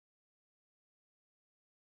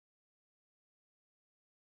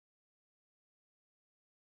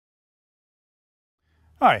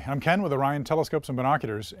Hi, I'm Ken with Orion Telescopes and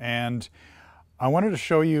Binoculars, and I wanted to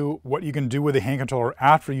show you what you can do with the hand controller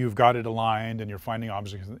after you've got it aligned and you're finding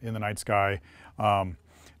objects in the night sky,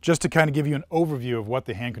 just to kind of give you an overview of what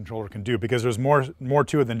the hand controller can do, because there's more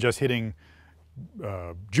to it than just hitting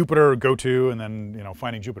Jupiter, GoTo, and then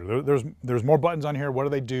finding Jupiter. There's more buttons on here. What do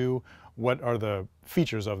they do? What are the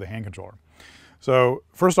features of the hand controller? So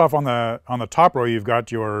first off, on the top row, you've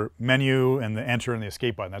got your menu and the enter and the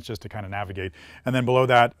escape button. That's just to kind of navigate. And then below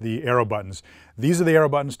that, the arrow buttons. These are the arrow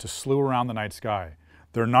buttons to slew around the night sky.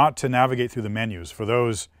 They're not to navigate through the menus. For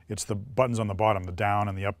those, it's the buttons on the bottom, the down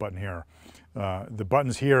and the up button here. The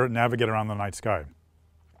buttons here navigate around the night sky.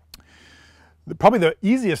 Probably the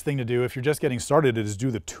easiest thing to do if you're just getting started is do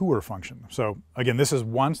the tour function. So again, this is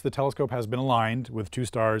once the telescope has been aligned with 2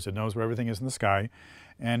 stars, it knows where everything is in the sky,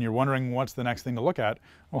 and you're wondering what's the next thing to look at.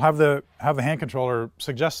 We'll have the hand controller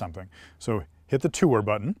suggest something. So hit the tour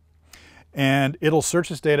button, and it'll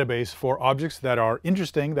search its database for objects that are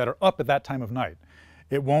interesting, that are up at that time of night.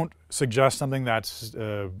 It won't suggest something that's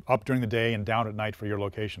up during the day and down at night for your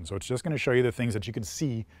location. So it's just going to show you the things that you can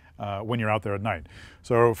see when you're out there at night.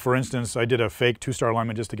 So for instance, I did a fake 2-star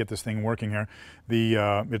alignment just to get this thing working here.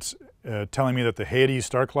 It's telling me that the Hyades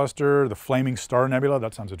star cluster, the flaming star nebula,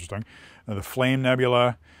 that sounds interesting, the flame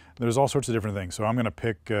nebula, there's all sorts of different things. So I'm going to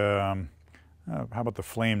pick, how about the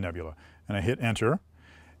flame nebula? And I hit enter.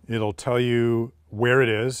 It'll tell you where it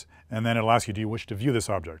is, and then it'll ask you, do you wish to view this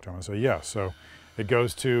object? I'm going to say yes. So it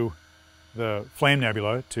goes to the flame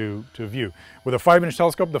nebula to view. With a 5-inch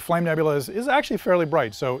telescope, the flame nebula is actually fairly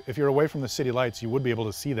bright. So if you're away from the city lights, you would be able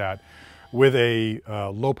to see that with a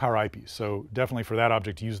low power eyepiece. So definitely for that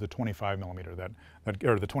object, use the 25mm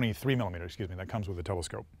or the 23mm, excuse me, that comes with the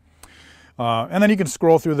telescope. And then you can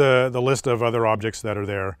scroll through the list of other objects that are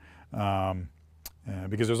there,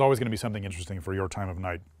 because there's always going to be something interesting for your time of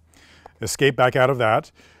night. Escape back out of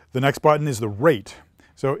that. The next button is the rate.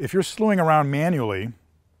 So if you're slewing around manually,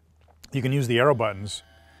 you can use the arrow buttons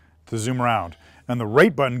to zoom around. And the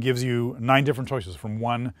rate button gives you 9 different choices from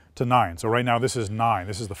 1 to 9. So right now this is 9.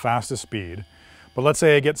 This is the fastest speed. But let's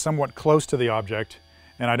say I get somewhat close to the object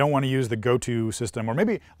and I don't want to use the GoTo system. Or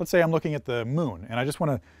maybe, let's say I'm looking at the moon and I just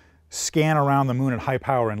want to scan around the moon at high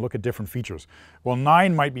power and look at different features. Well,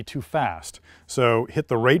 9 might be too fast. So hit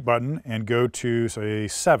the rate button and go to, say,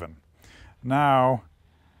 7. Now,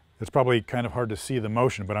 it's probably kind of hard to see the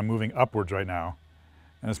motion, but I'm moving upwards right now.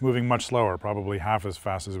 And it's moving much slower, probably half as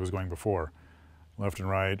fast as it was going before, left and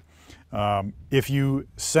right. If you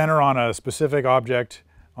center on a specific object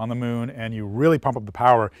on the moon and you really pump up the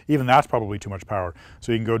power, even that's probably too much power.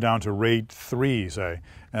 So you can go down to rate 3, say.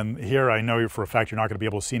 And here I know for a fact you're not going to be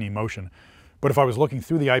able to see any motion. But if I was looking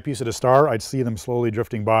through the eyepiece at a star, I'd see them slowly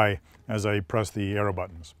drifting by as I press the arrow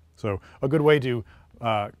buttons. So a good way to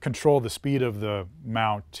control the speed of the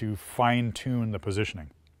mount to fine-tune the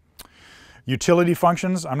positioning. Utility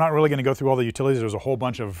functions, I'm not really going to go through all the utilities. There's a whole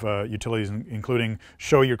bunch of utilities, including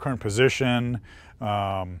show your current position.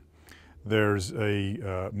 There's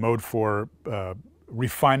a mode for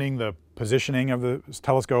refining the positioning of the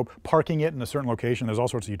telescope, parking it in a certain location. There's all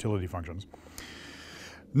sorts of utility functions.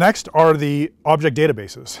 Next are the object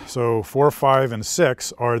databases. So 4, 5, and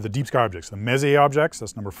 6 are the deep sky objects. The Messier objects,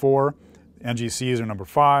 that's number 4. NGCs are number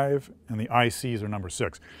 5, and the ICs are number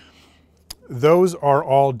 6. Those are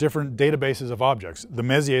all different databases of objects. The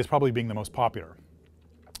Messier is probably being the most popular.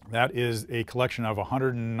 That is a collection of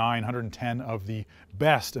 109, 110 of the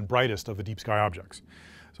best and brightest of the deep sky objects.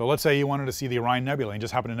 So let's say you wanted to see the Orion Nebula and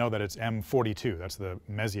just happen to know that it's M42. That's the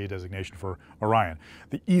Messier designation for Orion.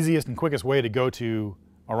 The easiest and quickest way to go to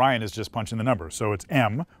Orion is just punch in the numbers. So it's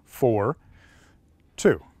M42.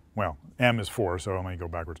 Well, M is 4, so I'm going to go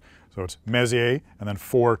backwards. So it's Messier and then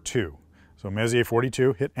 42. So Messier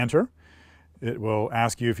 42, hit enter. It will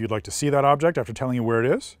ask you if you'd like to see that object after telling you where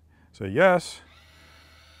it is. Say yes.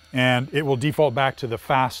 And it will default back to the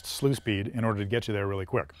fast slew speed in order to get you there really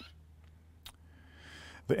quick.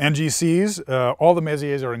 The NGCs, all the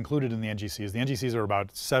Messiers are included in the NGCs. The NGCs are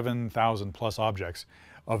about 7,000 plus objects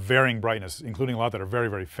of varying brightness, including a lot that are very,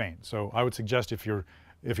 very faint. So I would suggest if you're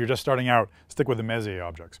just starting out, stick with the Messier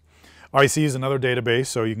objects. IC is another database,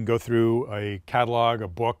 so you can go through a catalog, a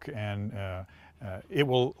book, and it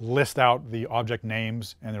will list out the object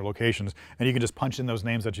names and their locations, and you can just punch in those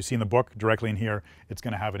names that you see in the book directly in here. It's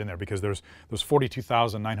going to have it in there because there's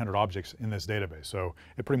 42,900 objects in this database, so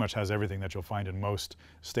it pretty much has everything that you'll find in most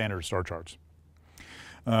standard star charts.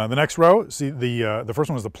 The next row, see the first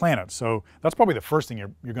one was the planets. So that's probably the first thing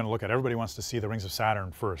you're going to look at. Everybody wants to see the rings of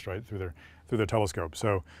Saturn first, right, through through the telescope.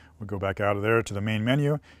 So we'll go back out of there to the main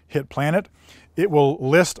menu, hit planet. It will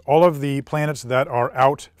list all of the planets that are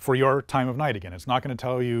out for your time of night again. It's not going to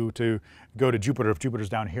tell you to go to Jupiter if Jupiter's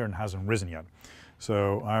down here and hasn't risen yet.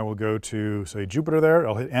 So I will go to, say, Jupiter there.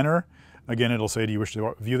 I'll hit enter. Again, it'll say, do you wish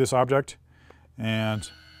to view this object?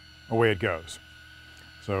 And away it goes.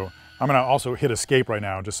 So I'm going to also hit escape right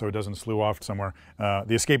now just so it doesn't slew off somewhere.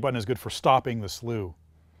 The escape button is good for stopping the slew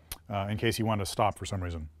in case you want to stop for some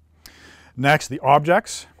reason. Next, the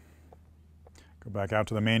objects. Go back out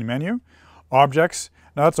to the main menu. Objects.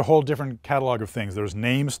 Now that's a whole different catalog of things. There's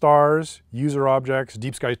name stars, user objects,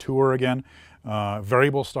 deep sky tour again,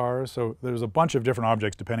 variable stars. So there's a bunch of different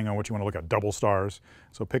objects depending on what you want to look at. Double stars.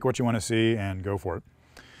 So pick what you want to see and go for it.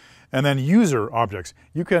 And then user objects.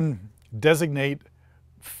 You can designate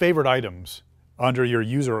favorite items under your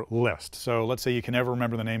user list. So let's say you can never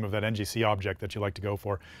remember the name of that NGC object that you like to go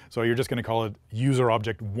for. So you're just going to call it user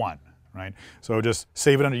object 1, right? So just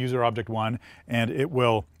save it under user object 1 and it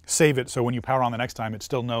will save it so when you power on the next time it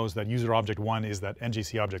still knows that user object 1 is that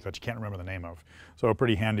NGC object that you can't remember the name of. So a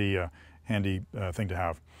pretty handy, thing to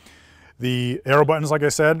have. The arrow buttons, like I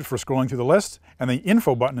said, for scrolling through the list, and the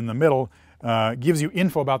info button in the middle gives you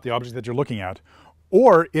info about the object that you're looking at.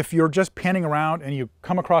 Or if you're just panning around and you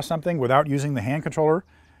come across something without using the hand controller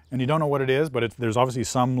and you don't know what it is, but there's obviously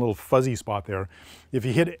some little fuzzy spot there, if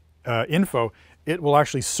you hit info, it will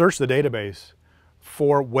actually search the database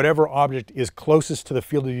for whatever object is closest to the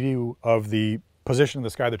field of view of the position of the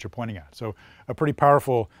sky that you're pointing at. So a pretty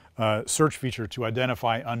powerful search feature to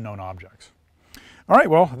identify unknown objects. All right,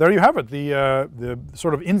 well, there you have it, the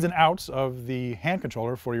sort of ins and outs of the hand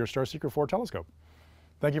controller for your Starseeker 4 telescope.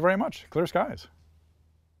 Thank you very much. Clear skies.